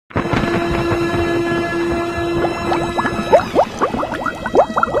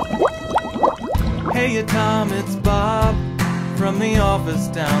Tom, it's Bob from the office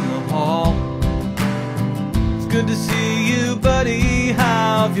down the hall. It's good to see you, buddy.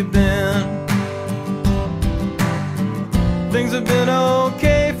 How have you been? Things have been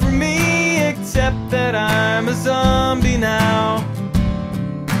okay for me, except that I'm a zombie now.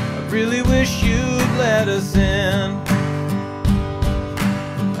 I really wish you'd let us in.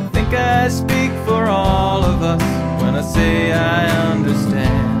 I think I speak for all of us when I say I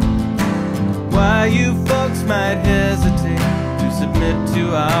understand why you folks might hesitate to submit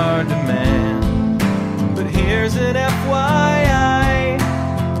to our demand. But here's an FYI,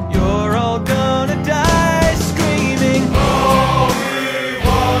 you're all gonna die screaming, all we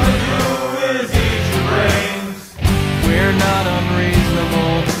wanna do is eat your brains. We're not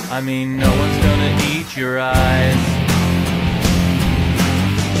unreasonable, I mean no one's gonna eat your eyes.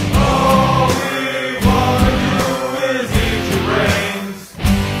 All we wanna do is eat your brains.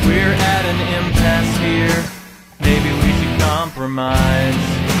 We're at an impasse here, maybe we should compromise.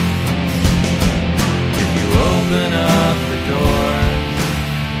 If you open up the doors,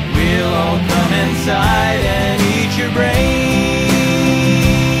 we'll all come inside and eat your brains.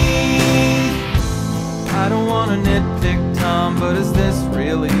 I don't wanna nitpick, Tom, but is this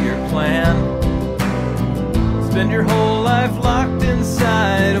really your plan? Spend your whole life locked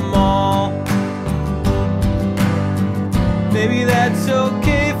inside a mall. Maybe that's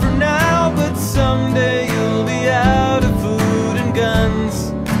okay for now, but someday you'll be out of food and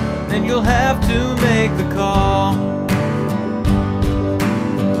guns, and you'll have to make the call.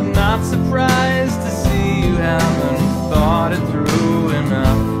 I'm not surprised to see you haven't thought it through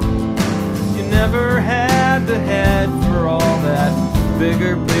enough. You never had the head for all that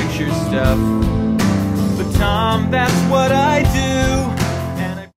bigger picture stuff. But Tom, that's what I do.